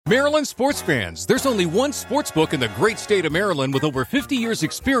Maryland sports fans, there's only one sports book in the great state of Maryland with over 50 years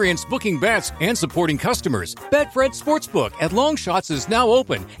experience booking bets and supporting customers. Betfred Sportsbook at Longshots is now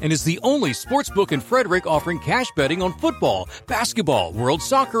open and is the only sportsbook in Frederick offering cash betting on football, basketball, world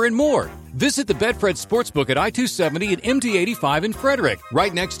soccer, and more. Visit the Betfred Sportsbook at I-270 and MD-85 in Frederick,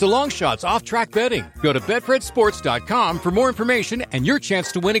 right next to Longshots off-track betting. Go to BetfredSports.com for more information and your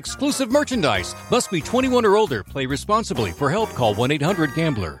chance to win exclusive merchandise. Must be 21 or older. Play responsibly. For help, call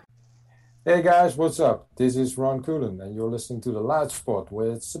 1-800-GAMBLER. Hey guys, what's up? This is Ron Coolen and you're listening to The Loud Spot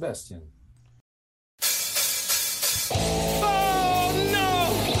with Sebastian.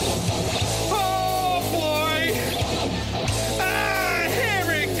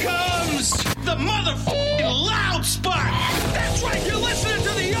 The motherfucking Loud Spot. That's right, you're listening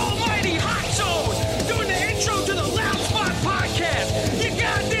to the almighty Hot Zone, doing the intro to the Loud Spot podcast. You're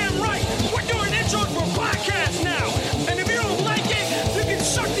goddamn right, we're doing intros for podcasts now. And if you don't like it, you can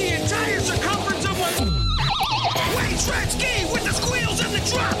suck the entire circumference of my Wayne Tretzky with the squeals and the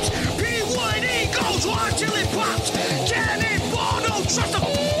drops. P1E goes on till it pops. Cannonball, don't trust a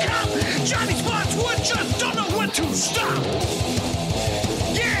cop. Johnny Spotswood just don't know when to stop.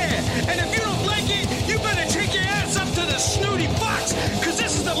 And if you don't like it, you better take your ass up to the snooty box, because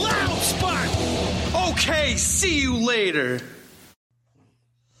this is the Loud Spot. Okay, see you later.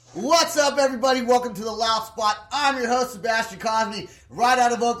 What's up, everybody? Welcome to the Loud Spot. I'm your host, Sebastian Cosme, right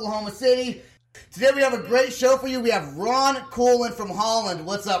out of Oklahoma City. Today we have a great show for you. We have Ron Coolen from Holland.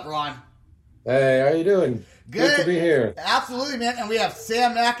 What's up, Ron? Hey, how you doing? Good to be here. Absolutely, man. And we have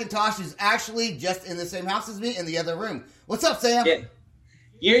Sam McIntosh, who's actually just in the same house as me in the other room. What's up, Sam? Yeah.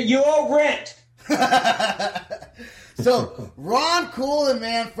 You owe rent. So, Ron Coolen,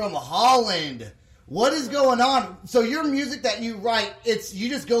 man, from Holland. What is going on? So, your music that you write, you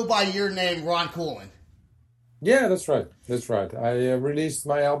just go by your name, Ron Coolen. Yeah, that's right. I released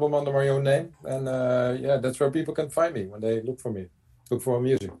my album under my own name, and that's where people can find me when they look for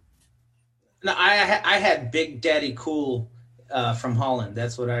music. No, I had Big Daddy Cool from Holland.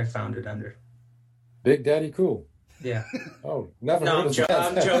 That's what I found it under. Big Daddy Cool. Yeah. Oh, never. No, I'm joking.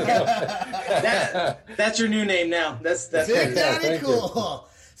 That's your new name now. That's Big Daddy Cool.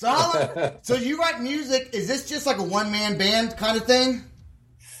 So you write music? Is this just like a one-man band kind of thing?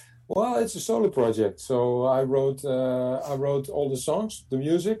 Well, it's a solo project. So I wrote all the songs, the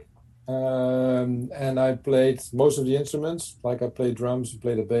music, and I played most of the instruments. Like I played drums,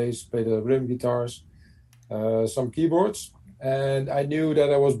 played the bass, played the rhythm guitars, some keyboards. And I knew that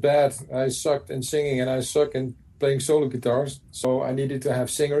I was bad. I sucked in singing, and I suck in playing solo guitars, so I needed to have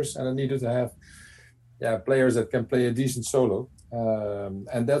singers and I needed to have players that can play a decent solo,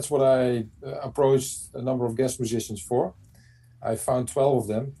 and that's what I approached a number of guest musicians for. I found 12 of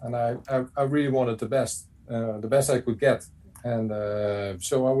them, and I really wanted the best I could get, and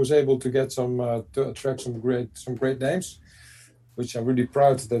so I was able to get to attract some great names, which I'm really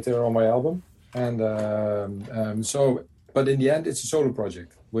proud that they're on my album, and but in the end it's a solo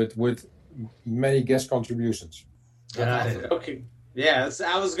project with many guest contributions. Got it. Okay. Yeah,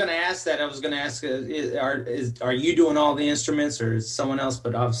 I was going to ask that. I was going to ask, are you doing all the instruments or is someone else?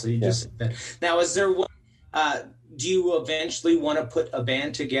 But obviously you just said that. Now, is there one? Do you eventually want to put a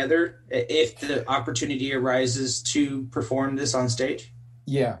band together if the opportunity arises to perform this on stage?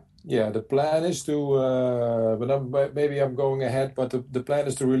 Yeah. The plan is to, maybe I'm going ahead, but the plan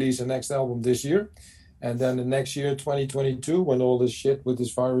is to release the next album this year. And then the next year, 2022, when all this shit with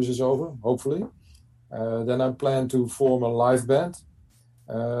this virus is over, hopefully, then I plan to form a live band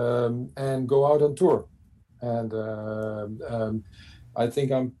and go out on tour. And I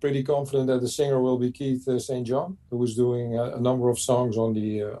think I'm pretty confident that the singer will be Keith St. John, who is doing a number of songs on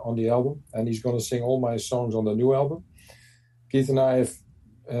the album, and he's going to sing all my songs on the new album. Keith and I have,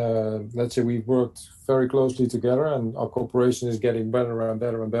 we've worked very closely together, and our cooperation is getting better and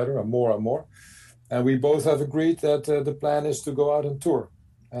better and better, and more. And we both have agreed that the plan is to go out on tour.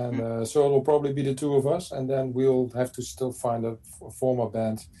 And so it'll probably be the two of us, and then we'll have to still find a former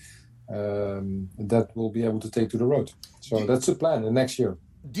band that we'll be able to take to the road. So that's the plan, the next year.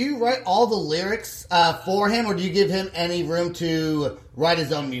 Do you write all the lyrics for him, or do you give him any room to write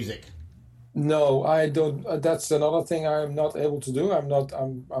his own music? No, I don't. That's another thing I'm not able to do.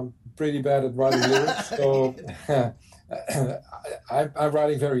 I'm pretty bad at writing lyrics. So I'm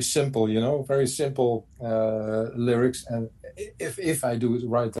writing very simple, very simple lyrics, and if I do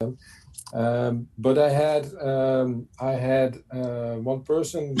write them. But I had one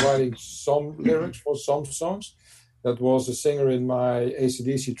person writing some lyrics for some songs. That was a singer in my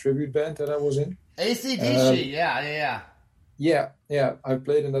AC/DC tribute band that I was in. AC/DC, Yeah. I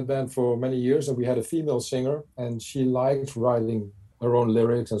played in that band for many years, and we had a female singer, and she liked writing her own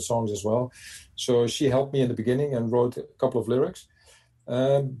lyrics and songs as well. So she helped me in the beginning and wrote a couple of lyrics.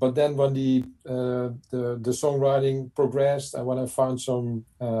 But then when the songwriting progressed, and when I found some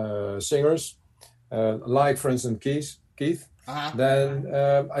singers, like for instance Keith, then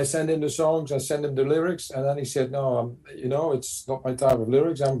I sent him the songs, I sent him the lyrics, and then he said, "No, it's not my type of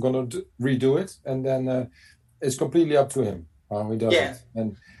lyrics. I'm gonna redo it." And then it's completely up to him how he does it.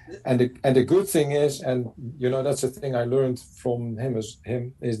 And the good thing is, and that's the thing I learned from him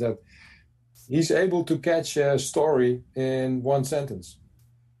is that he's able to catch a story in one sentence.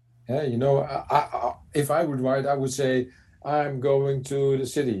 Yeah, if I would write, I would say, "I'm going to the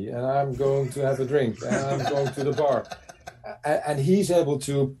city, and I'm going to have a drink, and I'm going to the bar." And he's able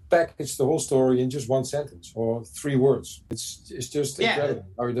to package the whole story in just one sentence or 3 words. It's just incredible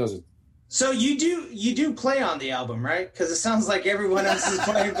how he does it. So you do play on the album, right? Because it sounds like everyone else is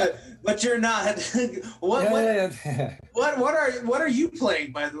playing, but you're not. What are you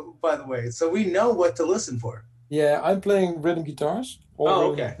playing by the way? So we know what to listen for. Yeah, I'm playing rhythm guitars.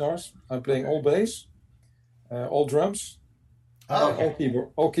 Rhythm guitars. I'm playing all bass, all drums.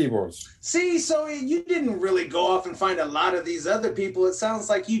 All keyboards. See, so you didn't really go off and find a lot of these other people. It sounds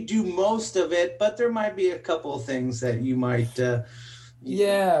like you do most of it, but there might be a couple of things that you might...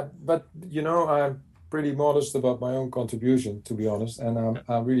 Yeah, but, I'm pretty modest about my own contribution, to be honest. And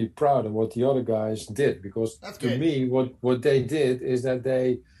I'm really proud of what the other guys did. Because to me, what they did is that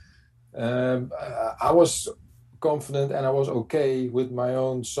they... I was confident and I was okay with my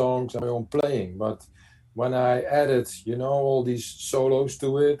own songs and my own playing, but... when I added, all these solos to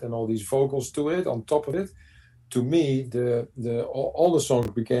it and all these vocals to it on top of it, to me, all the songs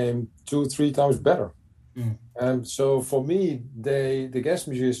became 2-3 times better. And so for me, the guest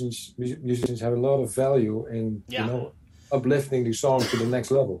musicians have a lot of value in uplifting the song to the next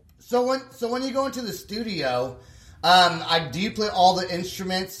level. So when you go into the studio, do you play all the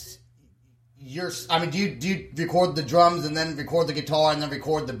instruments? Do you record the drums and then record the guitar and then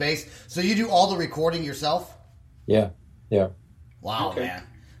record the bass? So you do all the recording yourself? Yeah. Wow, man.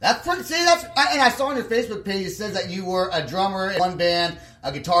 That's pretty. And I saw on your Facebook page it says that you were a drummer in one band,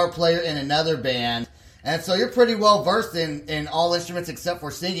 a guitar player in another band, and so you're pretty well versed in all instruments except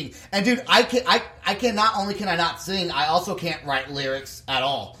for singing. And dude, I can not only can I not sing, I also can't write lyrics at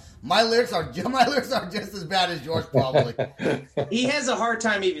all. My lyrics are just as bad as yours, probably. He has a hard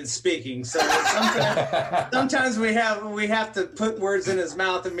time even speaking, so sometimes we have to put words in his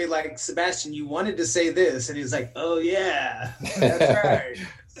mouth and be like, "Sebastian, you wanted to say this," and he's like, "Oh yeah, that's right."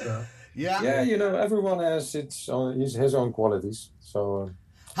 So. Yeah, everyone has his own qualities. So,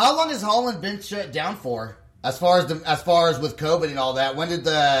 how long has Holland been shut down for? As far as with COVID and all that, when did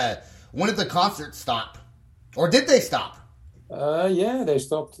the concert stop, or did they stop? They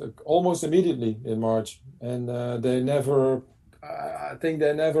stopped almost immediately in March, and they never. I think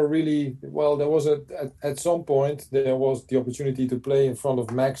they never really. Well, there was at some point there was the opportunity to play in front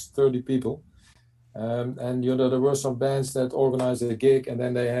of max 30 people, and there were some bands that organized a gig, and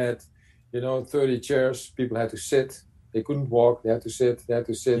then they had, 30 chairs. People had to sit. They couldn't walk. They had to sit.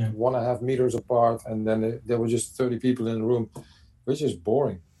 1.5 meters apart, and then there were just 30 people in the room, which is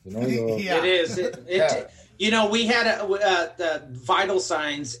boring. It is. We had the Vital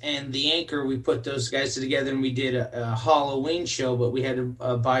Signs and the Anchor. We put those guys together and we did a Halloween show, but we had to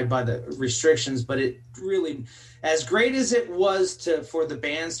abide by the restrictions. But it really, as great as it was for the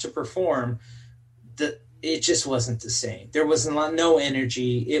bands to perform, it just wasn't the same. There was no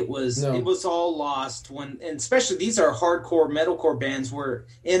energy. It was all lost and especially these are hardcore metalcore bands where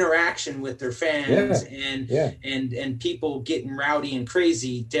interaction with their fans and people getting rowdy and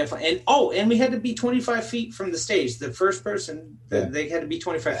crazy definitely. And we had to be 25 feet from the stage. The first person they had to be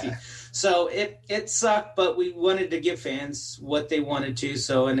 25 feet. So it sucked, but we wanted to give fans what they wanted to.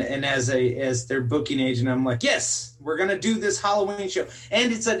 So and as their booking agent, I'm like, yes, we're gonna do this Halloween show,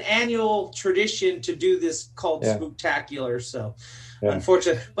 and it's an annual tradition to do this called Spooktacular. So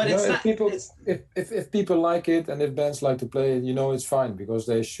unfortunately, but it's not. If people like it and if bands like to play it, it's fine because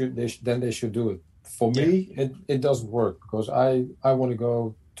they should do it. For me, it doesn't work because I want to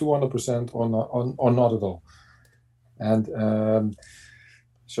go 200% or not at all, and.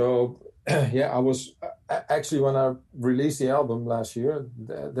 So, I was actually when I released the album last year,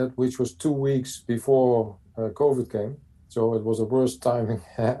 that which was 2 weeks before COVID came. So it was the worst timing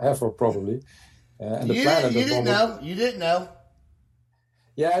ever, probably. And the plan at the moment, You didn't know.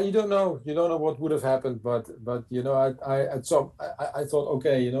 Yeah, you don't know. You don't know what would have happened. But I thought,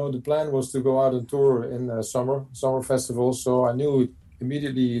 okay, the plan was to go out on tour in summer festivals. So I knew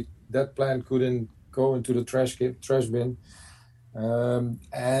immediately that plan couldn't go into the trash bin.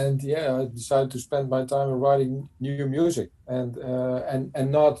 And yeah, I decided to spend my time writing new music and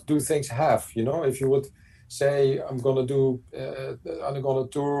not do things half. You know, if you would say I'm gonna tour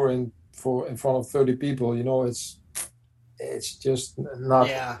in front of 30 people, you know, it's just not.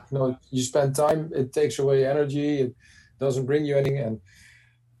 Yeah. You know, you spend time, it takes away energy, it doesn't bring you anything, and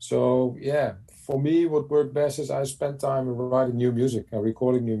so yeah. For me, what worked best is I spend time writing new music and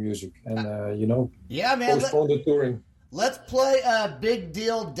recording new music, and you know, yeah, man. postpone the touring. Let's play Big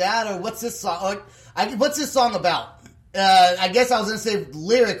Deal Dad. What's this song? What's this song about? I guess I was going to say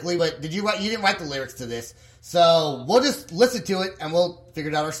lyrically, but you didn't write the lyrics to this. So we'll just listen to it and we'll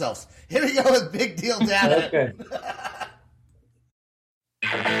figure it out ourselves. Here we go with Big Deal Dad. Okay.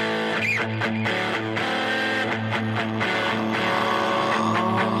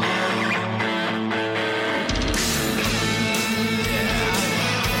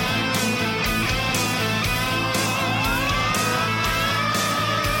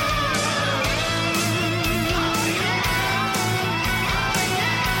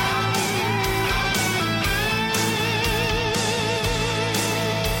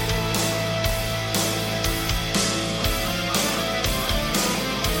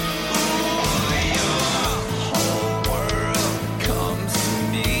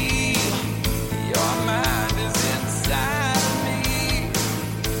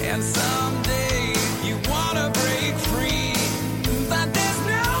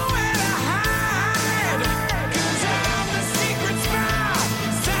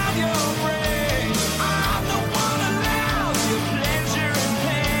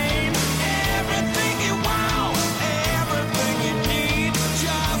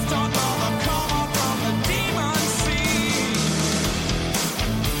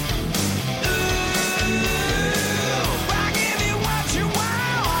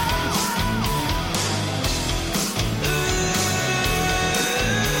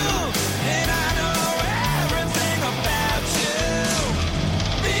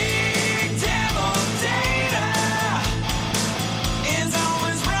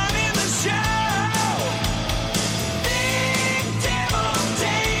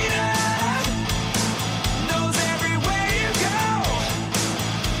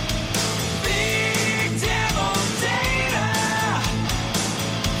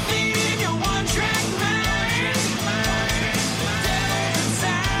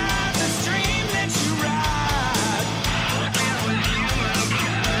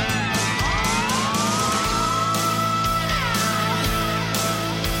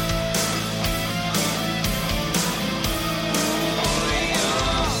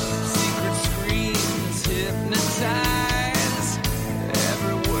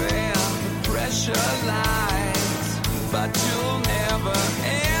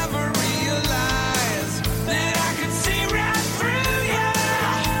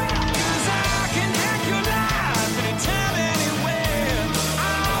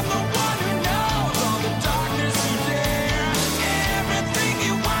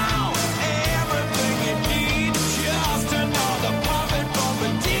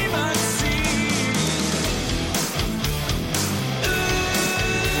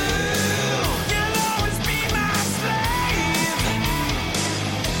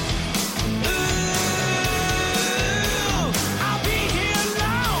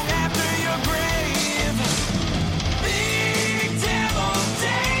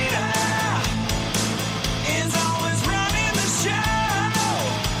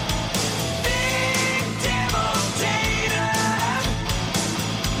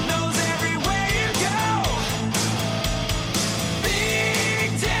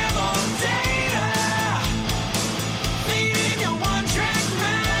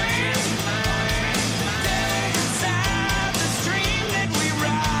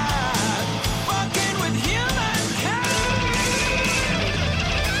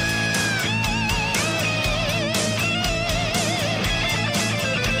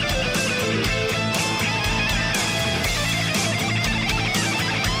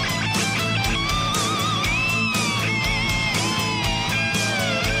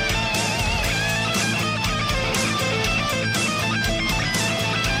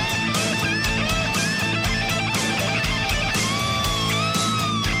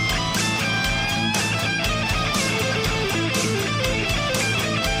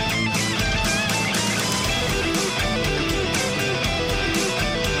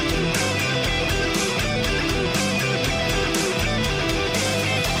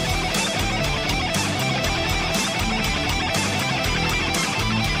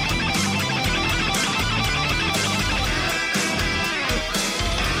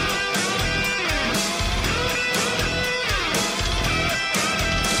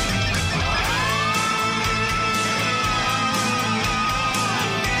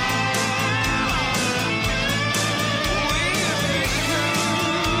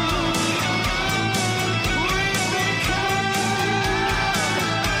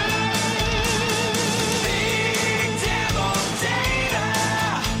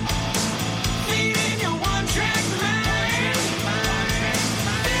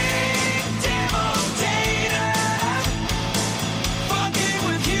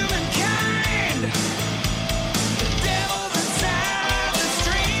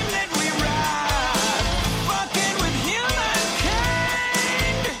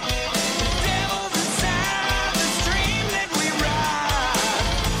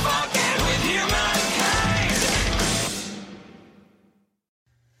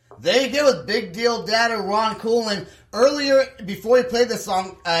 There you go with Big Deal Dad or Ron Coolen. Earlier, before you played this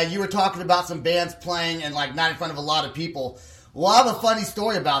song, you were talking about some bands playing and like not in front of a lot of people. Well, I have a funny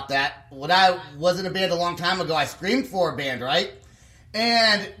story about that. When I was in a band a long time ago, I screamed for a band, right?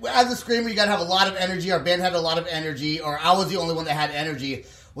 And as a screamer, you got to have a lot of energy. Our band had a lot of energy, or I was the only one that had energy.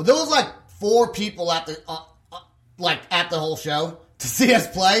 Well, there was like 4 people at the at the whole show to see us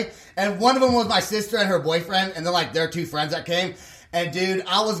play, and one of them was my sister and her boyfriend, and then like their 2 friends that came. And dude,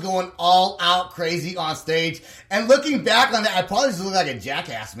 I was going all out crazy on stage. And looking back on that, I probably just look like a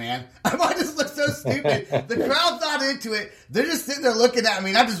jackass, man. I might just look so stupid. The crowd's not into it. They're just sitting there looking at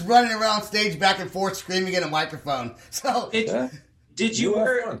me, and I'm just running around stage back and forth screaming in a microphone. So did you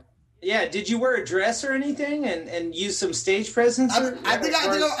wear? Yeah, did you wear a dress or anything and use some stage presence? I think I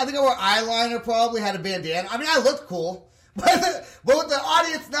wore eyeliner. Probably had a bandana. I mean, I looked cool, but with the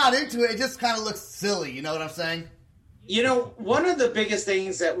audience not into it, it just kind of looks silly. You know what I'm saying? You know, one of the biggest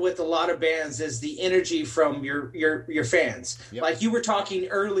things that with a lot of bands is the energy from your fans. Yep. Like you were talking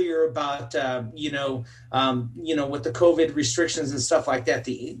earlier about, with the COVID restrictions and stuff like that,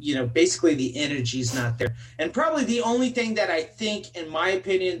 basically the energy's not there. And probably the only thing that I think, in my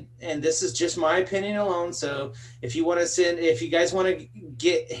opinion, and this is just my opinion alone, so if you guys want to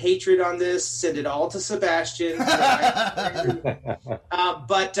get hatred on this, send it all to Sebastian.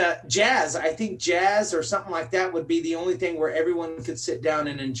 But jazz, I think jazz or something like that would be the only thing where everyone could sit down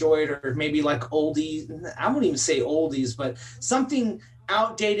and enjoy it, or maybe like oldies. I wouldn't even say oldies, but something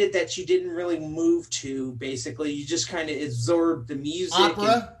outdated that you didn't really move to. Basically, you just kind of absorbed the music.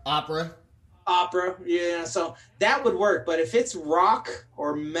 Opera, yeah. So that would work. But if it's rock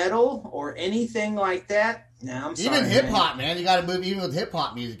or metal or anything like that, no, I'm sorry. Even hip hop, man. You got to move. Even with hip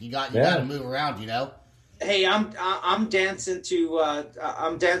hop music, you got to move around. You know. Hey, I'm dancing to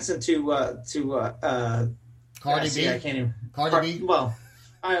Cardi B. I can't even. Cardi B. Well,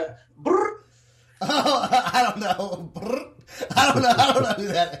 I don't know. I don't know who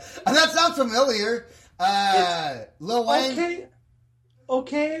that is. That sounds familiar. Lil Wayne.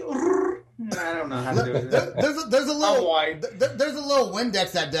 Okay. I don't know how to do it. There's a little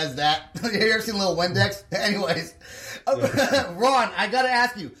Windex that does that. You ever seen Lil Windex? Anyways, Ron, I got to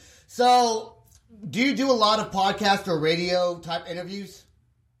ask you. So, do you do a lot of podcast or radio type interviews?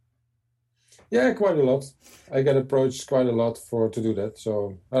 Yeah, quite a lot. I get approached quite a lot to do that,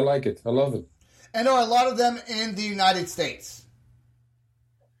 so I like it. I love it. And are a lot of them in the United States?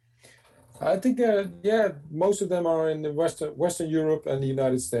 I think, most of them are in the Western Europe and the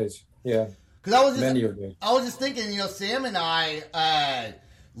United States. Yeah, because many of them. I was just thinking, Sam and I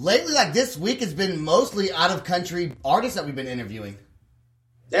lately, like this week, has been mostly out of country artists that we've been interviewing.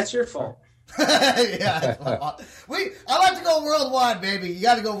 That's your fault. Yeah, I like to go worldwide, baby. You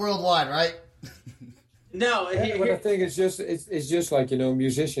got to go worldwide, right? No, but I think it's just like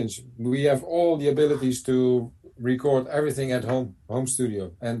musicians. We have all the abilities to record everything at home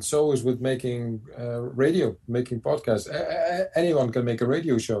studio, and so is with making radio, making podcasts. Anyone can make a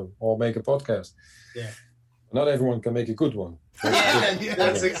radio show or make a podcast. Yeah. Not everyone can make a good one. Yeah,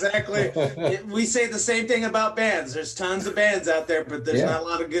 that's exactly. We say the same thing about bands. There's tons of bands out there, but there's not a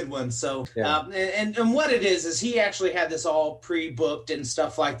lot of good ones. So, and what it is he actually had this all pre-booked and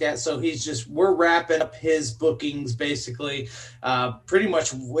stuff like that. So we're wrapping up his bookings basically. Pretty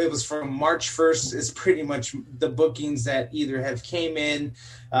much, it was from March 1st is pretty much the bookings that either have came in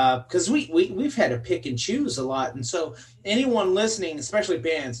because we've had to pick and choose a lot. And so anyone listening, especially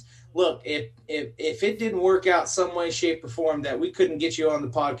bands. Look, if it didn't work out some way, shape, or form that we couldn't get you on the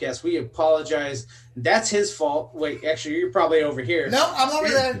podcast, we apologize. That's his fault. Wait, actually, you're probably over here. No, I'm over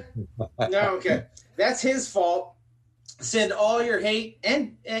there. No, okay. That's his fault. Send all your hate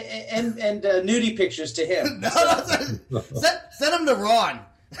and nudie pictures to him. Send them to Ron.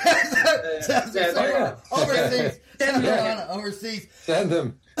 Overseas. Overseas. Send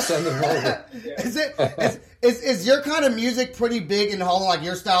them over. Is your kind of music pretty big in Holland, like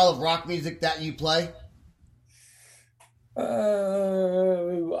your style of rock music that you play?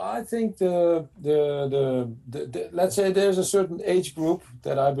 I think the let's say there's a certain age group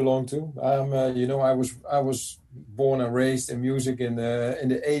that I belong to. I was born and raised in music in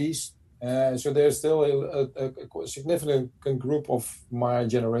the 80s. So there's still a significant group of my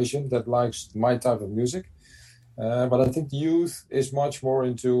generation that likes my type of music. But I think the youth is much more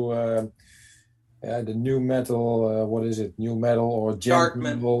into the new metal. What is it? New metal or dark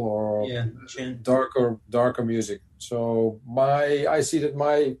metal or darker music. So I see that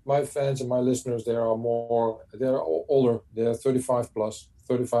my fans and my listeners they're older. They're 35 plus,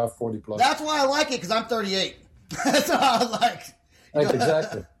 35, 40 plus. That's why I like it because I'm 38. That's why I like.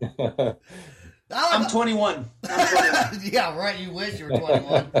 Exactly. I'm 21. Yeah, right. You wish you were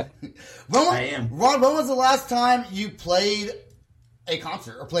 21. I am. Ron, when was the last time you played a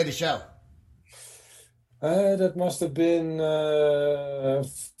concert or played a show? That must have been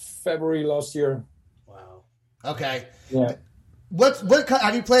February last year. Wow. Okay. Yeah. What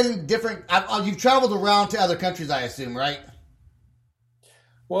have you played in different? You've traveled around to other countries, I assume, right?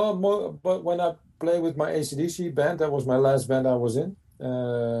 Well, but when I played with my AC/DC band, that was my last band I was in.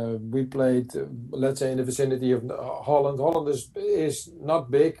 We played, let's say, in the vicinity of Holland. Holland is not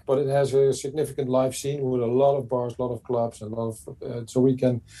big, but it has a significant live scene with a lot of bars, a lot of clubs, and a lot of. So we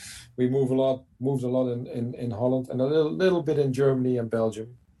moved a lot in Holland, and a little bit in Germany and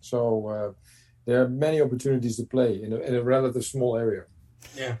Belgium. So there are many opportunities to play in a relative small area.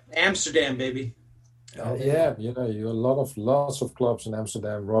 Yeah, Amsterdam, baby. Yeah, you lots of clubs in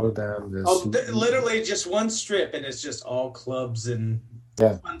Amsterdam, Rotterdam. Literally just one strip, and it's just all clubs and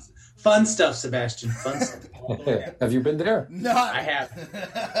fun stuff, Sebastian. Fun stuff. Have you been there? No, I have.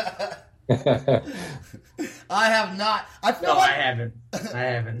 I have not. I haven't.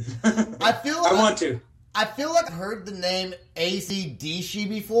 I feel like I want to. I feel like I've heard the name AC/DC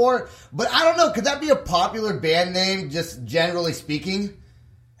before, but I don't know. Could that be a popular band name, just generally speaking?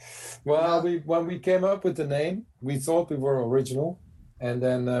 Well, when we came up with the name, we thought we were original, and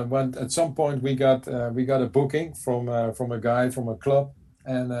then when at some point we got a booking from a guy from a club,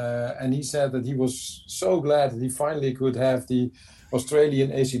 and he said that he was so glad that he finally could have the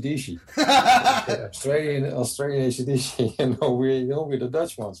Australian AC/DC. Australian AC/DC. We're the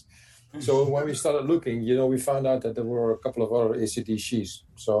Dutch ones. So when we started looking, we found out that there were a couple of other AC/DCs.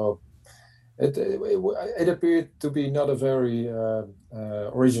 So it appeared to be not a very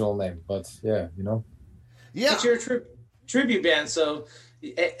original name, but yeah. Yeah, but you're a tribute band, so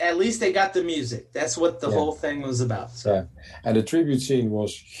at least they got the music. That's what the whole thing was about. So. Yeah, and the tribute scene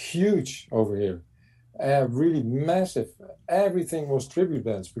was huge over here, really massive. Everything was tribute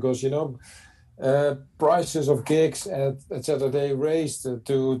bands because prices of gigs etc. They raised to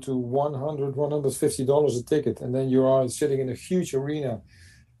 $100-$150 a ticket, and then you are sitting in a huge arena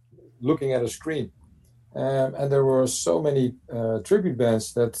looking at a screen, and there were so many tribute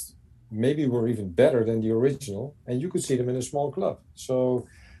bands that maybe were even better than the original, and you could see them in a small club. So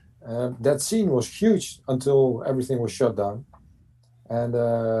that scene was huge until everything was shut down, and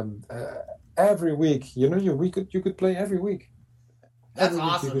every week, you could play every week. That's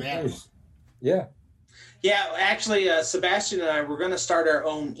awesome, man. Yeah. Yeah, actually, Sebastian and I, we're going to start our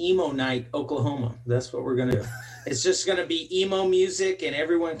own emo night, Oklahoma. That's what we're going to do. It's just going to be emo music, and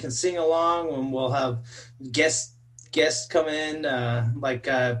everyone can sing along, and we'll have guests come in, like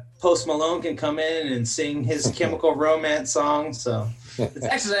Post Malone can come in and sing his Chemical Romance song. So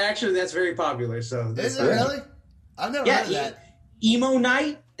it's actually that's very popular. So is it really? I've never heard of that. Emo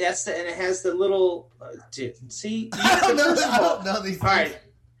night. And it has the little. See, I don't know these things. All right.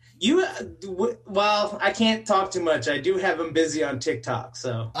 Well, I can't talk too much. I do have him busy on TikTok,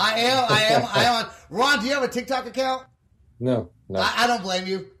 so. I am. Ron, do you have a TikTok account? No. I don't blame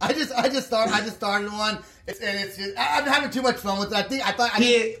you. I just started one. I'm having too much fun with it. I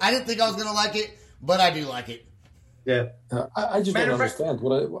didn't think I was gonna like it, but I do like it. Yeah. I just don't understand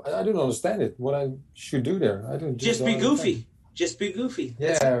I don't understand it. What I should do there? I don't. Just be goofy. Just be goofy.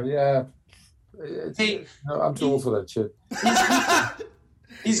 Yeah. Hey, no, I'm too old for that shit.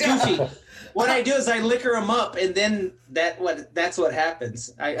 He's goofy. What I do is I liquor him up, and then that's what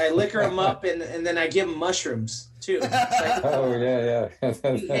happens. I liquor him up, and then I give him mushrooms too. Oh yeah.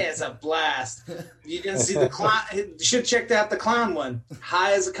 It's a blast. You didn't see the clown? You should check out the clown one.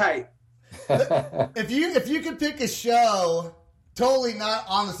 High as a kite. If you could pick a show, totally not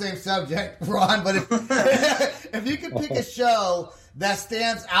on the same subject, Ron, but if you could pick a show that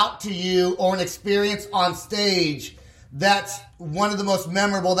stands out to you or an experience on stage that's one of the most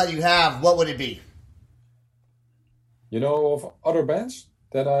memorable that you have, what would it be? Of other bands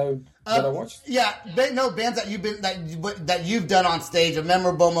that I watched? Yeah, bands that you've done on stage, a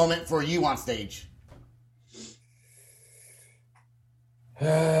memorable moment for you on stage.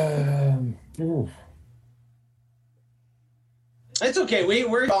 It's okay.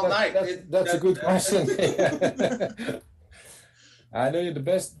 We're all night. That's a good question. I know you're the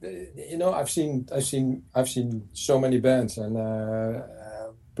best. I've seen so many bands and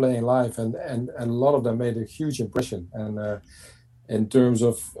playing live, and a lot of them made a huge impression. And in terms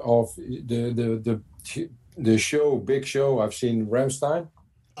of the big show, I've seen Rammstein.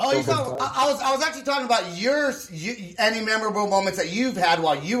 Oh, I was actually talking about any memorable moments that you've had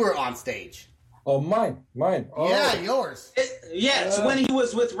while you were on stage. Oh, mine. Oh. Yeah, yours. It's when he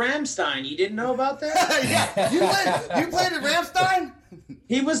was with Rammstein. You didn't know about that? Yeah, you played at Rammstein?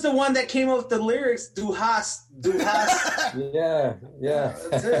 He was the one that came up with the lyrics. Du hast. Yeah.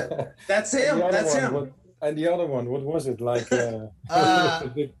 That's it. That's him. That's him. And the other one, what was it? Like, Du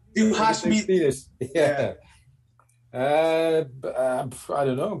hast mich. Yeah. I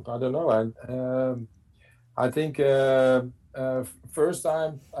don't know. I think first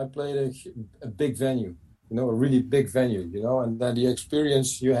time I played a big venue, a really big venue, and then the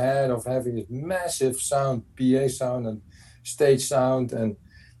experience you had of having this massive sound, PA sound and stage sound, and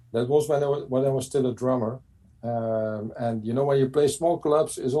that was when I was still a drummer. And when you play small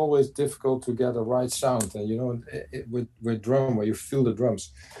clubs, it's always difficult to get the right sound, and with drum where you feel the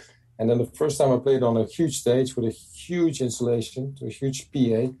drums. And then the first time I played on a huge stage with a huge installation, a huge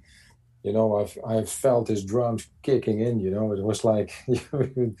PA, I felt his drums kicking in. It was like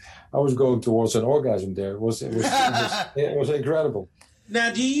I was going towards an orgasm there. It was incredible.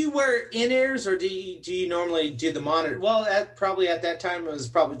 Now, do you wear in-ears or do you normally do the monitor? Well, probably at that time it was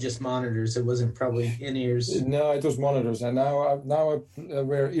probably just monitors. It wasn't probably in-ears. No, it was monitors, and now I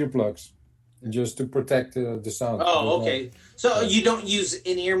wear earplugs just to protect the sound. Oh, okay. So you don't use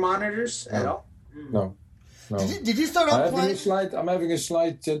in-ear monitors at all? No. Did you start off playing? I'm having a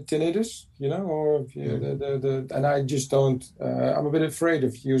slight tinnitus, and I just don't. I'm a bit afraid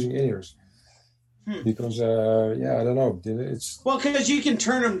of using in-ears. Because I don't know. It's because you can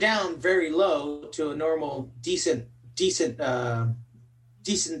turn them down very low to a normal, decent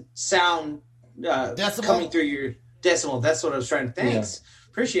sound coming through your decibel. That's what I was trying to. Thanks,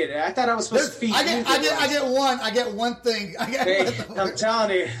 appreciate it. I thought I was supposed to feed. I get one thing. I'm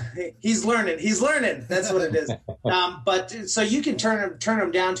telling you, he's learning. That's what it is. But so you can turn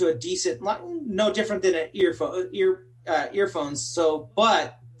them down to a decent, no different than an earphones. So,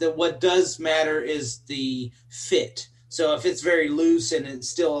 but. What does matter is the fit. So if it's very loose and it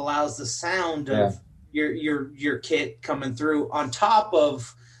still allows the sound of your kit coming through on top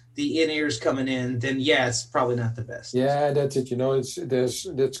of the in-ears coming in, then it's probably not the best. Yeah, that's it.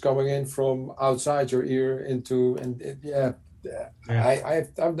 It's coming in from outside your ear into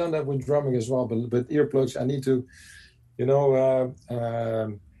I've done that with drumming as well, but earplugs I need to,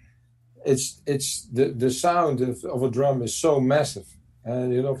 it's the sound of a drum is so massive.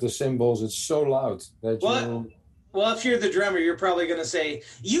 And the cymbals, it's so loud that Well, if you're the drummer, you're probably going to say,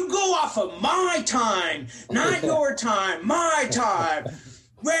 "You go off of my time, not your time, my time.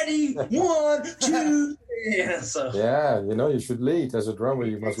 Ready, 1, 2." You should lead as a drummer.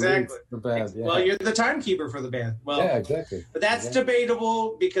 You must lead the band. Yeah. Well, you're the timekeeper for the band. Well, yeah, exactly. But that's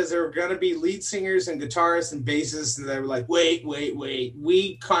debatable because there are going to be lead singers and guitarists and bassists that are like, wait.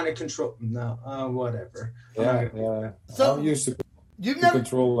 We kind of control. No, whatever. Yeah. So I'm used to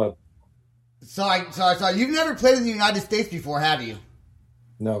control that. Sorry. You've never played in the United States before, have you?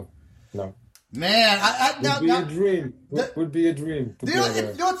 No. Man, would be a dream. You know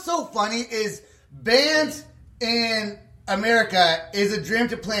what's so funny is bands in America is a dream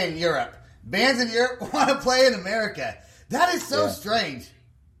to play in Europe. Bands in Europe want to play in America. That is so strange.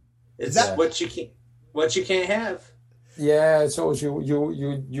 It's what you can't have. Yeah, it's always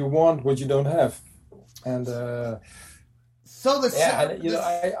you want what you don't have, and.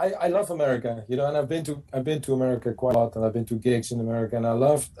 I love America, and I've been to America quite a lot, and I've been to gigs in America, and I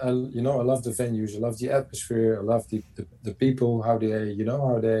love the venues, I love the atmosphere, I love the people, how they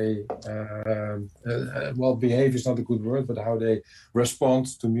behave is not a good word, but how they respond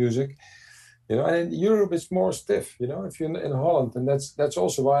to music, and in Europe it's more stiff, if you're in Holland, and that's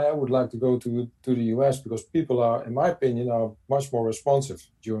also why I would like to go to the US, because people are, in my opinion, are much more responsive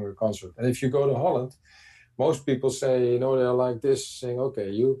during a concert, and if you go to Holland. Most people say, they're like this, saying, "Okay,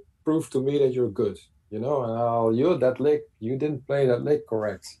 you prove to me that you're good, and that lick, you didn't play that lick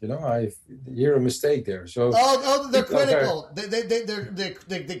correct, I hear a mistake there." So, they're critical.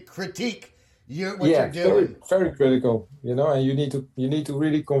 They critique what you're doing. Very, very critical, and you need to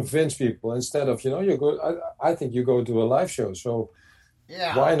really convince people instead of, you go. I think you go to a live show, so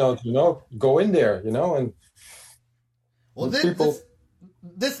why not, go in there, and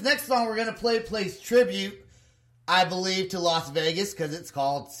This next song we're going to play plays tribute, I believe, to Las Vegas because it's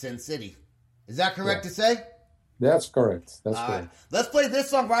called Sin City. Is that correct to say? That's correct. That's correct. Right. Let's play this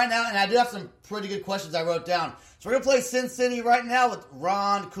song right now, and I do have some pretty good questions I wrote down. So we're going to play Sin City right now with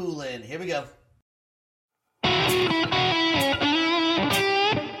Ron Coolen. Here we go.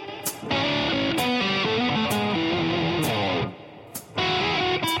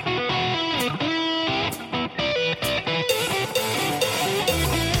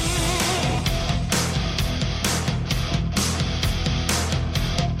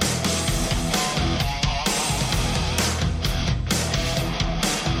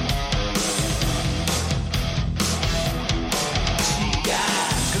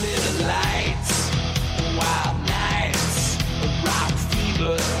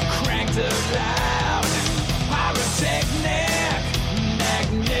 so loud. Pyrotechnic,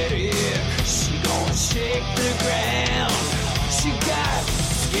 magnetic. She gonna shake the ground. She got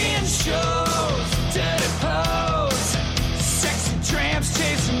skin shows, dirty pose, sexy tramps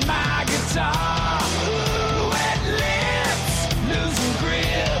chasing my guitar. Ooh, wet lips, losing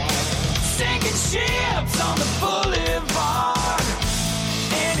grip, sinking ships on the boulevard.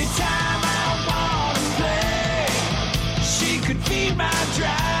 Anytime I wanna play, she could feed my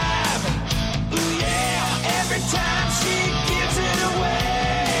drive. Ooh yeah, every time she gives it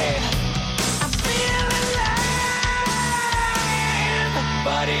away, I feel alive.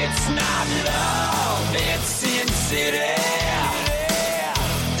 But it's not love, it's Sin City.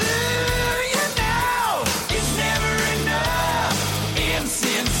 Ooh, you know, it's never enough in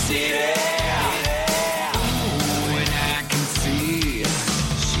Sin City. Ooh, and I can see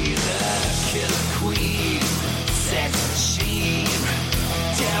she's a killer queen, sex machine,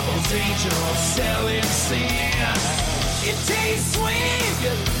 devil's angel selling sin. It tastes sweet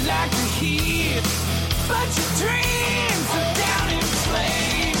like the heat, but your dreams are down in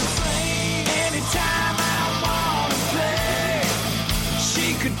flames. Anytime I wanna play, she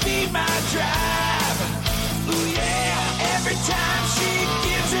could be my drive. Ooh yeah, every time she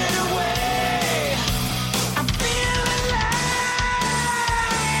gives it away, I feel alive.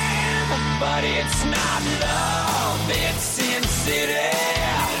 But it's not love, it's Sin City.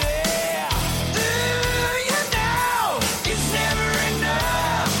 Ooh, you know, it's never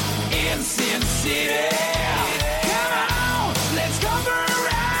enough in Sin City. Come on, let's go for a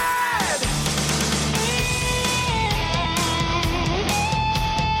ride.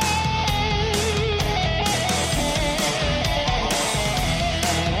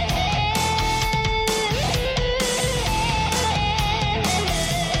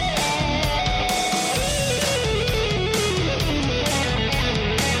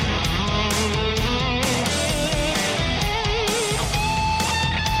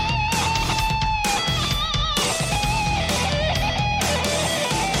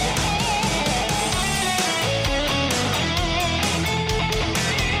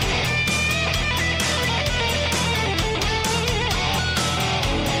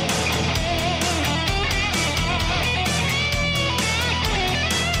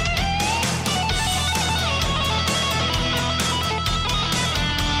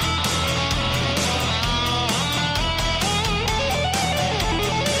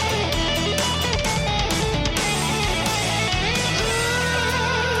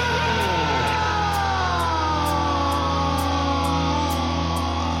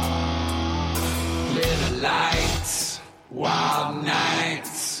 Little lights, wild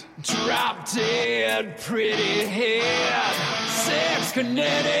nights, drop dead, pretty head, sex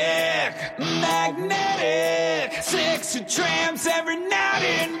kinetic, magnetic, sexy tramps every night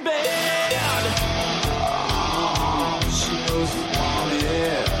in bed. Oh, she knows you want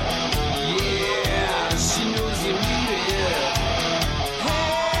it. Yeah, she knows you need it.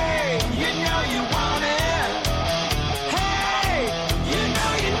 Hey, you know you want it. Hey, you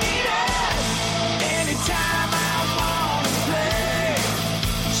know you need it. Anytime I wanna play,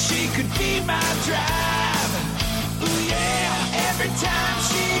 she could be my drive. Ooh yeah, every time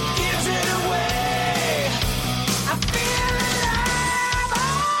she gives it away, I feel alive.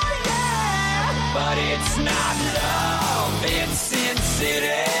 Oh yeah, but it's not love, it's Sin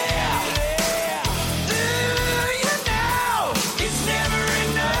City. Ooh, you know, it's never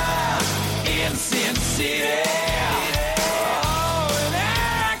enough in Sin City. Oh, and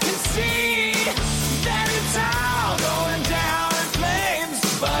I can see that it's all going down in flames,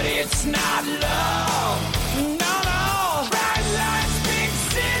 but it's not love. No, no, bright lights, big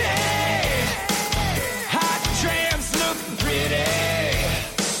city, hot tramps looking pretty.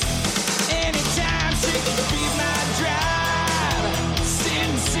 Anytime she can be my drive, Sin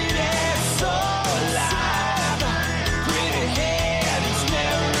City, so alive. Pretty head, it's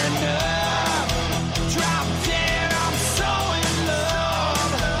never enough. Drop dead, I'm so in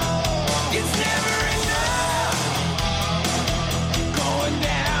love. It's never enough. Going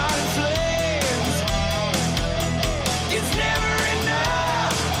down in flames.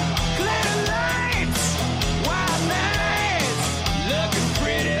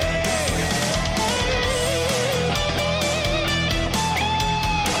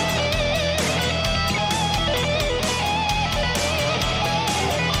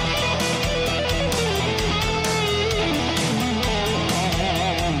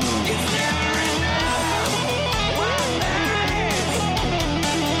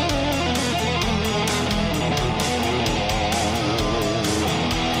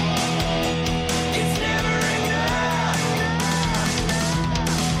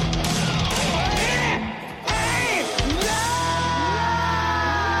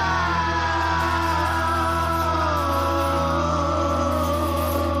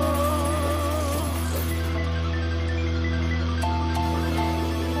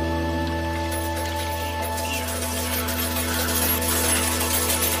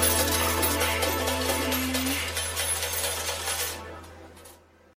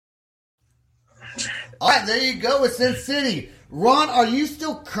 All right, there you go with Sin City. Ron, are you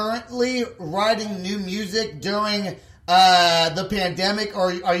still currently writing new music during the pandemic,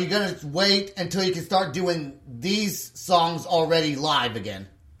 or are you going to wait until you can start doing these songs already live again,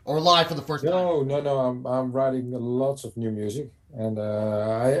 or live for the first time? No. I'm writing lots of new music, and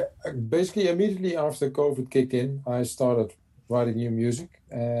I basically immediately after COVID kicked in, I started writing new music,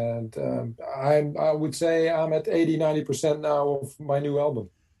 and I would say I'm at 80-90% now of my new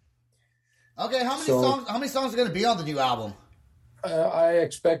album. Okay, how many songs are going to be on the new album? I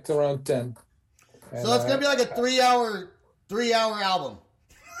expect around 10. And so it's going to be like a 3-hour album.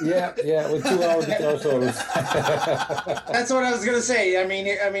 Yeah, with 2 hour guitar solos. That's what I was gonna say. I mean,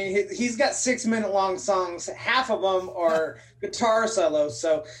 he's got 6-minute long songs. Half of them are guitar solos.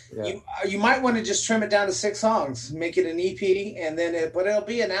 So you might want to just trim it down to 6 songs, make it an EP, and then but it'll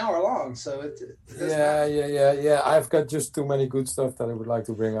be an hour long. So yeah. I've got just too many good stuff that I would like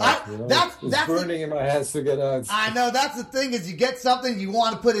to bring out. It's burning in my hands to get out. I know that's the thing is you get something you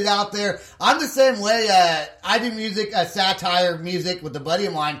want to put it out there. I'm the same way. I do music, satire music with a buddy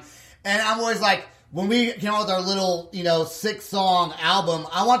of mine. And I'm always like, when we came out with our little, 6-song album,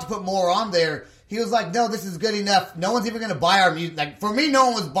 I want to put more on there. He was like, no, this is good enough. No one's even going to buy our music. Like, for me, no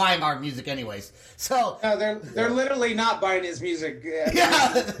one was buying our music anyways. So no, they're literally not buying his music.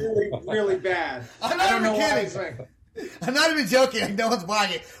 Yeah. It's really, really bad. I'm not even kidding. I'm not even joking. Like, no one's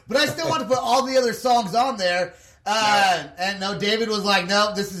buying it. But I still want to put all the other songs on there. And no, David was like,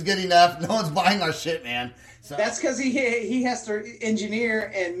 no, this is good enough. No one's buying our shit, man. So, that's because he has to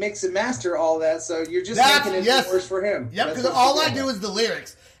engineer and mix and master all that, so you're just making it worse for him. Yep, because all I do is the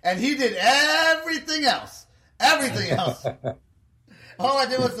lyrics, and he did everything else. Everything else. All I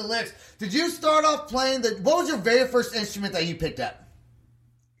did was the lyrics. Did you start off playing what was your very first instrument that you picked up?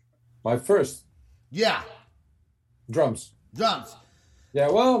 My first? Yeah. Drums. Yeah,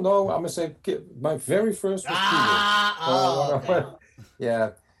 well, no, I'm going to say my very first was keyboard. Okay.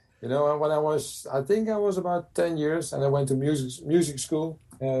 Yeah. When I think I was about 10 years, and I went to music school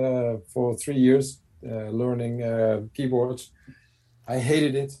for 3 years, learning keyboards. I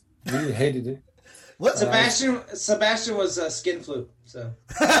hated it, really hated it. What Sebastian was a skin flute, so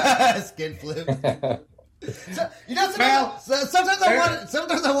skin flute. Sometimes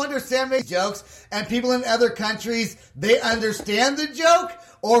I wonder if Sam makes jokes, and people in other countries they understand the joke,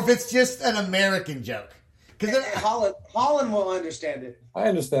 or if it's just an American joke. Holland will understand it. I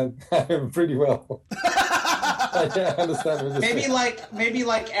understand pretty well. I understand. Maybe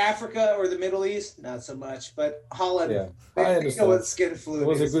like Africa or the Middle East, not so much. But Holland, I understand. What skin flute it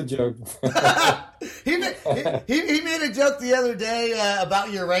was a good joke. he made a joke the other day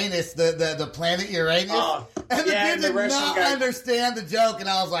about Uranus, the planet Uranus, and the dude did not understand the joke, and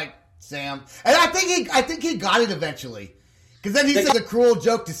I was like, Sam, and I think he got it eventually, because then he said a cruel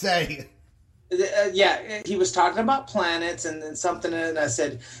joke to say. He was talking about planets and then something, and I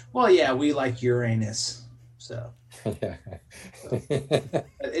said, well, yeah, we like Uranus. So it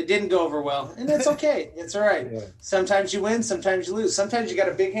didn't go over well, and that's okay. It's all right. Yeah. Sometimes you win, sometimes you lose. Sometimes you got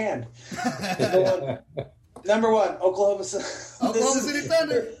a big hand. Number one, Oklahoma City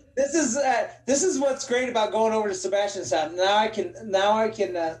Thunder. This is what's great about going over to Sebastian's house. Now I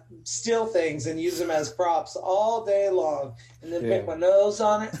can steal things and use them as props all day long, and then pick my nose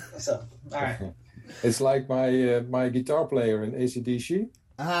on it. So all right. It's like my guitar player in AC/DC.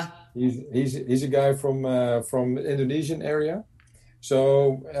 He's a guy from Indonesian area,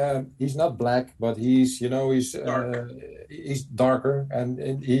 so he's not black, but he's darker,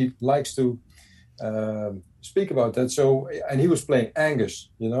 and he likes to speak about that. So, and he was playing Angus,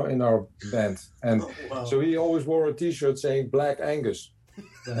 in our band, and so he always wore a T-shirt saying Black Angus.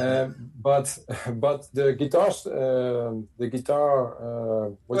 But the guitars,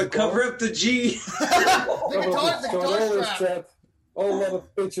 cover up the G. the guitar all of the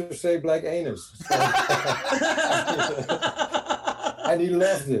pictures say Black Anus. So. And he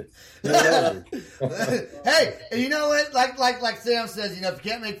loved it. Hey, you know what? Like Sam says, if you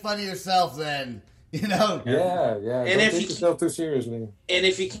can't make fun of yourself, then Yeah. And don't take yourself too seriously. And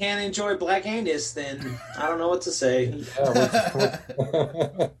if you can't enjoy Black Anus, then I don't know what to say.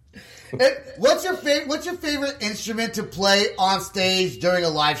 What's your favorite instrument to play on stage during a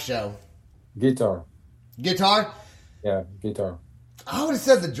live show? Guitar. Guitar? Yeah, guitar. I would have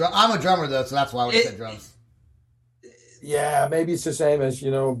said the drum. I'm a drummer though, so that's why I would have said drums. Yeah, maybe it's the same as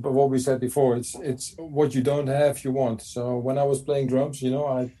what we said before. It's what you don't have, you want. So when I was playing drums,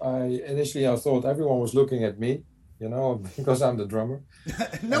 I initially thought everyone was looking at me, because I'm the drummer.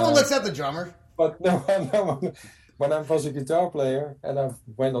 No one looks at the drummer. But no one. when I was a guitar player and I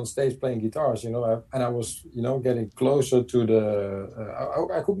went on stage playing guitars, and I was, getting closer to the,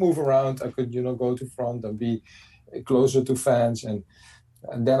 I could move around, I could, go to front and be closer to fans. And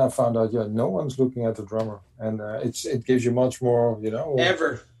then I found out, no one's looking at the drummer. And it gives you much more,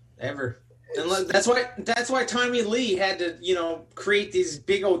 Ever. And that's why Tommy Lee had to, create these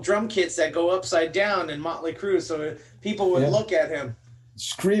big old drum kits that go upside down in Motley Crue so people would look at him.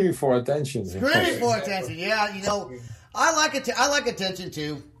 Screaming for attention. Yeah. I like it. I like attention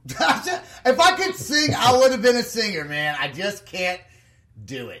too. If I could sing, I would have been a singer, man. I just can't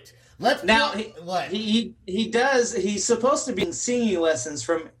do it. He does. He's supposed to be in singing lessons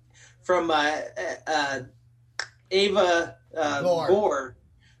from Ava Gore,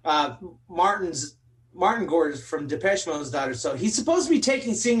 Martin Gore from Depeche Mode's daughter. So he's supposed to be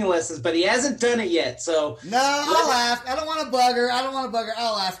taking singing lessons, but he hasn't done it yet. So no, I'll ask. I don't want to bug her.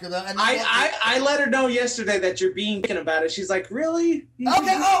 I'll ask her though. And I let her know yesterday that you're being thinking about it. She's like, really?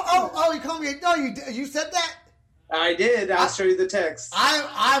 Okay. Oh! You called me. No, you said that. I did. I'll show you the text.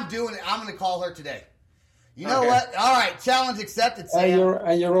 I'm doing it. I'm going to call her today. You know what? All right, challenge accepted, Sam.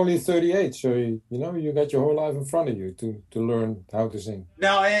 And you're only 38, so you got your whole life in front of you to learn how to sing.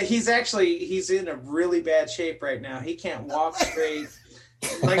 No, he's in a really bad shape right now. He can't walk straight.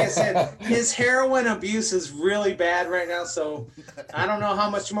 Like I said, his heroin abuse is really bad right now, so I don't know how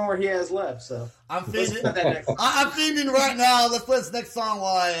much more he has left. So I'm feeding right now. Let's play this next song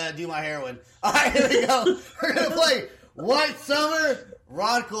while I do my heroin. All right, here we go. We're going to play White Summer,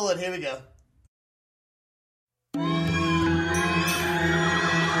 Ron Coolen. Here we go.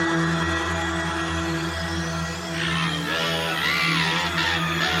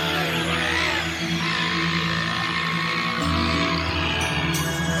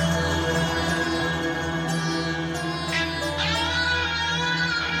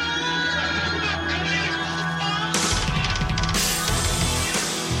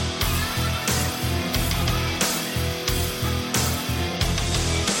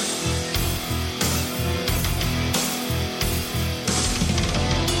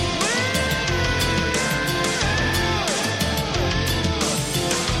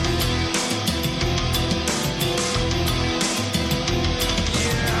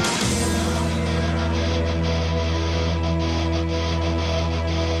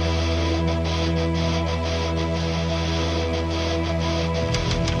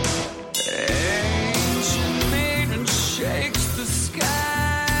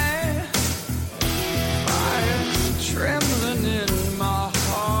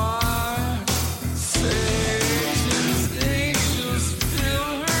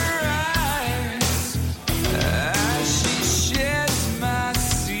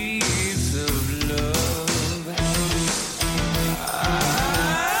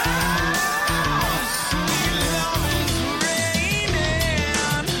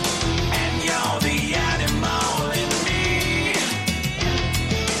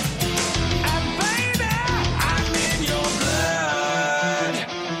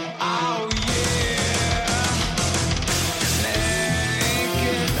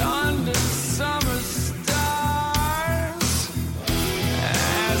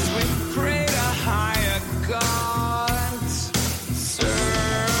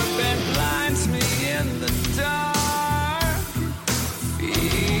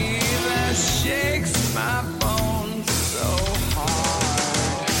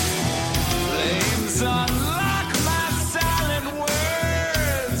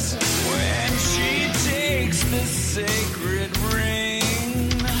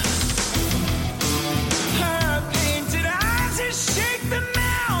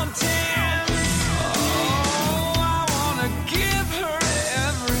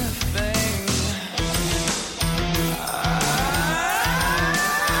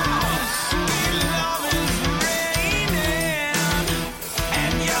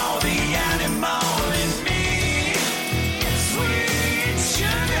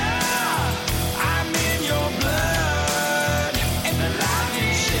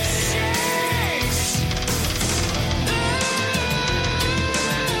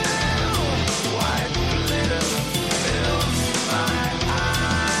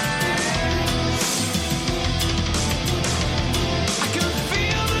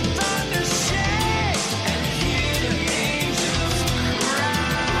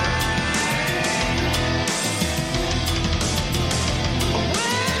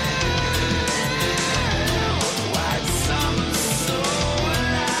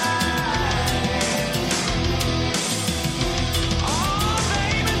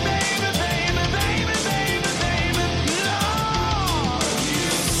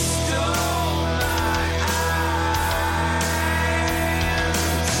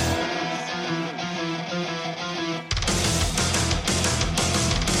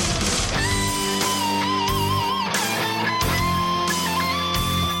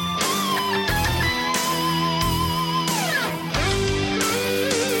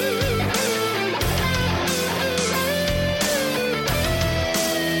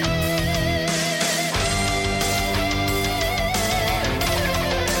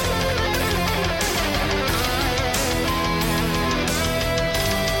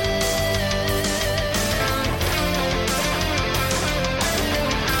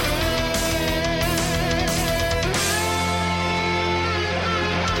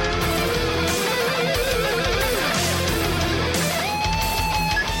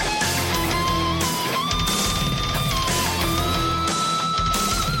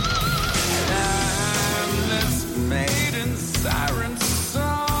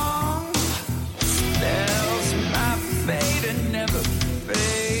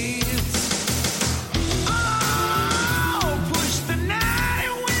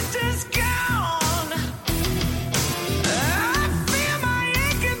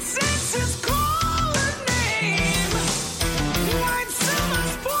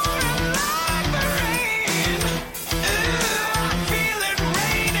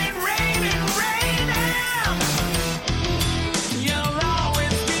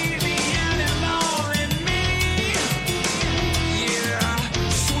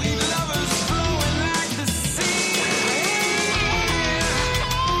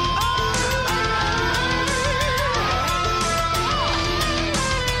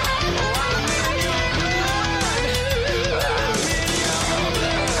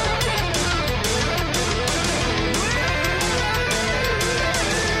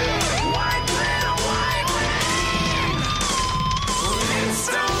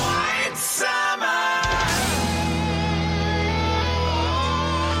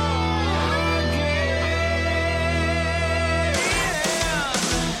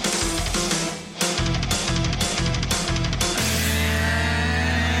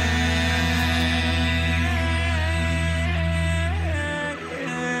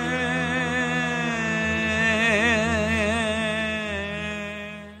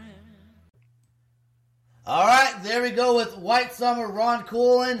 summer. Ron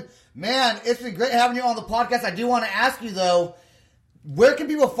Coolen. Man, it's been great having you on the podcast. I do want to ask you, though, where can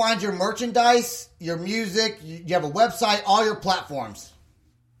people find your merchandise, your music? You have a website, all your platforms.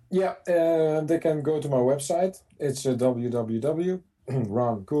 Yeah, they can go to my website. It's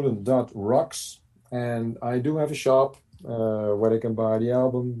www.roncoolen.rocks. And I do have a shop where they can buy the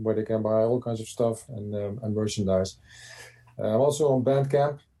album, where they can buy all kinds of stuff and merchandise. I'm also on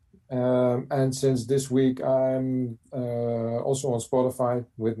Bandcamp. And since this week, I'm also on Spotify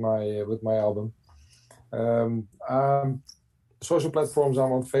with my album. Social platforms,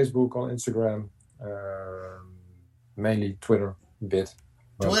 I'm on Facebook, on Instagram, mainly Twitter a bit.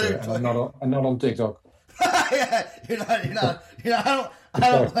 Twitter. I'm not on TikTok. Yeah, you're not. I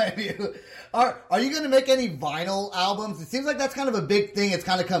don't blame you. Are you going to make any vinyl albums? It seems like that's kind of a big thing. It's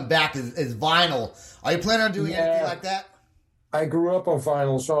kind of come back is vinyl. Are you planning on doing anything like that? I grew up on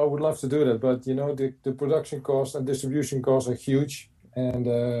vinyl, so I would love to do that. But the production costs and distribution costs are huge,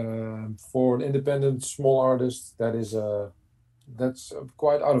 and for an independent small artist, that's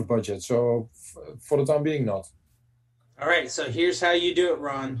quite out of budget. So for the time being, not. All right, so here's how you do it,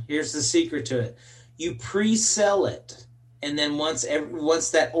 Ron. Here's the secret to it. You pre-sell it, and then once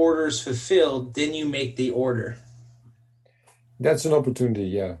that order is fulfilled, then you make the order. That's an opportunity,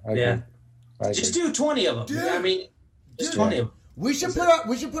 yeah. I Just do 20 of them. Dude, I mean, just 20 of them. We should put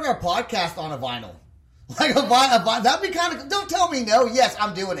our podcast on a vinyl. Like a vinyl. That'd be kind of. Don't tell me no. Yes,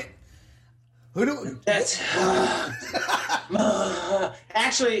 I'm doing it. That's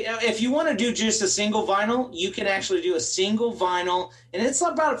actually, if you want to do just a single vinyl, you can actually do a single vinyl, and it's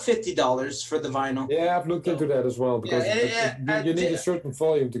about $50 for the vinyl. Yeah, I've looked into that as well, because you need a certain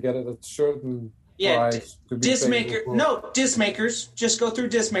volume to get it at a certain price. Disc makers. Just go through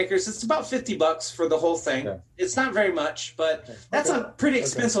disc makers. It's about $50 for the whole thing. Yeah. It's not very much, but that's a pretty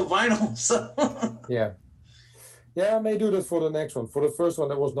expensive vinyl. So Yeah, I may do that for the next one. For the first one,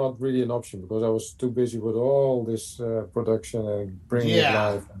 that was not really an option because I was too busy with all this production and bringing it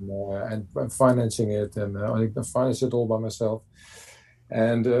live and financing it, and I finance it all by myself.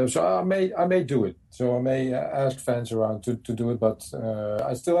 And so I may do it. So I may ask fans around to do it, but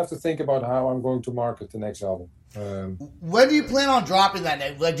I still have to think about how I'm going to market the next album. When do you plan on dropping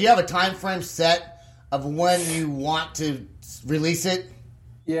that? Like, do you have a time frame set of when you want to release it?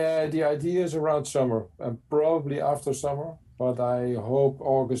 Yeah, the idea is around summer, and probably after summer, but I hope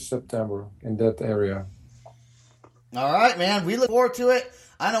August, September, in that area. All right, man. We look forward to it.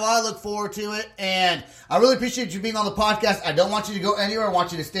 I know I look forward to it, and I really appreciate you being on the podcast. I don't want you to go anywhere. I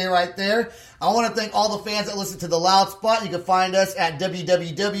want you to stay right there. I want to thank all the fans that listen to The Loud Spot. You can find us at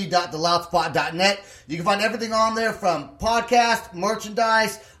www.theloudspot.net. You can find everything on there from podcast,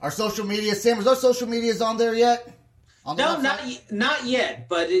 merchandise, our social media. Sam, is our social medias on there yet? No, not yet,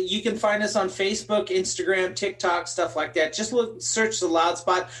 but you can find us on Facebook, Instagram, TikTok, stuff like that. Just search The Loud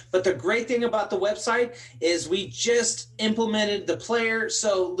Spot. But the great thing about the website is we just implemented the player.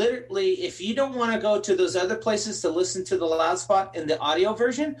 So literally, if you don't want to go to those other places to listen to The Loud Spot in the audio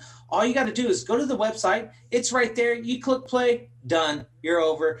version, all you got to do is go to the website. It's right there. You click play, done. You're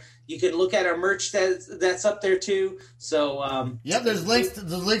over. You can look at our merch that's up there too. So there's links to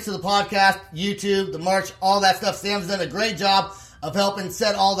the podcast, YouTube, the merch, all that stuff. Sam's done a great job of helping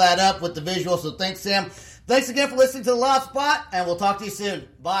set all that up with the visual. So thanks, Sam. Thanks again for listening to The Loud Spot, and we'll talk to you soon.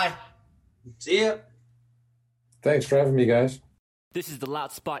 Bye. See ya. Thanks for having me, guys. This is The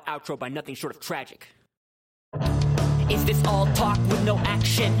Loud Spot outro by Nothing Short of Tragic. Is this all talk with no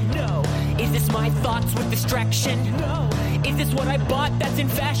action? No. Is this my thoughts with distraction? No. Is this what I bought that's in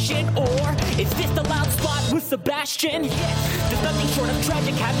fashion? Or is this The Loud Spot with Sebastian? Yes. Does Nothing Short of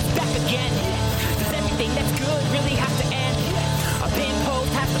Tragic have his back again? Yes. Does everything that's good really have to end? Yes. Our pimp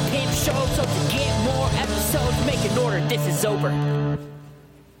host has to pimp show, so to get more episodes, make an order, this is over.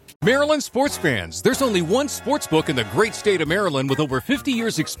 Maryland sports fans, there's only one sports book in the great state of Maryland with over 50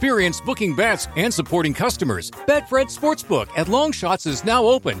 years experience booking bets and supporting customers. Betfred Sportsbook at Longshots is now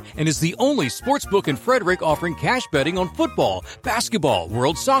open and is the only sports book in Frederick offering cash betting on football, basketball,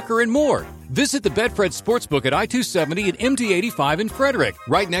 world soccer, and more. Visit the Betfred Sportsbook at I-270 and MD-85 in Frederick,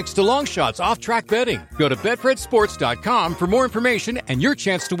 right next to Longshots off-track betting. Go to BetfredSports.com for more information and your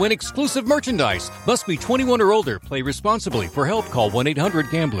chance to win exclusive merchandise. Must be 21 or older. Play responsibly. For help, call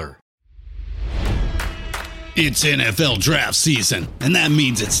 1-800-GAMBLER. It's NFL draft season, and that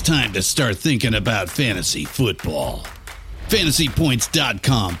means it's time to start thinking about fantasy football.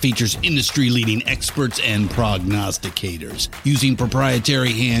 FantasyPoints.com features industry-leading experts and prognosticators using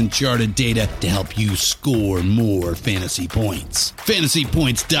proprietary hand-charted data to help you score more fantasy points.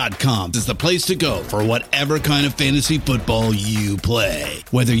 FantasyPoints.com is the place to go for whatever kind of fantasy football you play.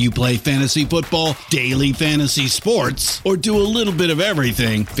 Whether you play fantasy football, daily fantasy sports, or do a little bit of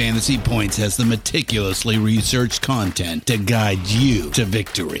everything, Fantasy Points has the meticulously researched content to guide you to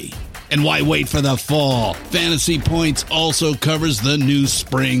victory. And why wait for the fall? Fantasy Points also covers the new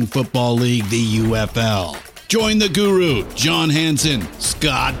spring football league, the UFL. Join the guru, John Hansen,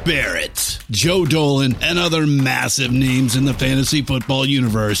 Scott Barrett, Joe Dolan, and other massive names in the fantasy football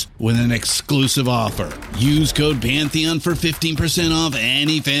universe with an exclusive offer. Use code Pantheon for 15% off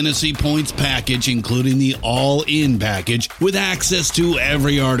any Fantasy Points package, including the all-in package, with access to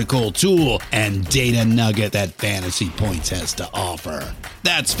every article, tool, and data nugget that Fantasy Points has to offer.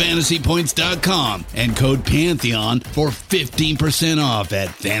 That's FantasyPoints.com and code Pantheon for 15% off at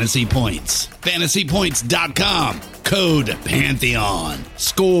Fantasy Points. FantasyPoints.com, code Pantheon.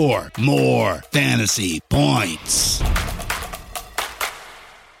 Score more fantasy points.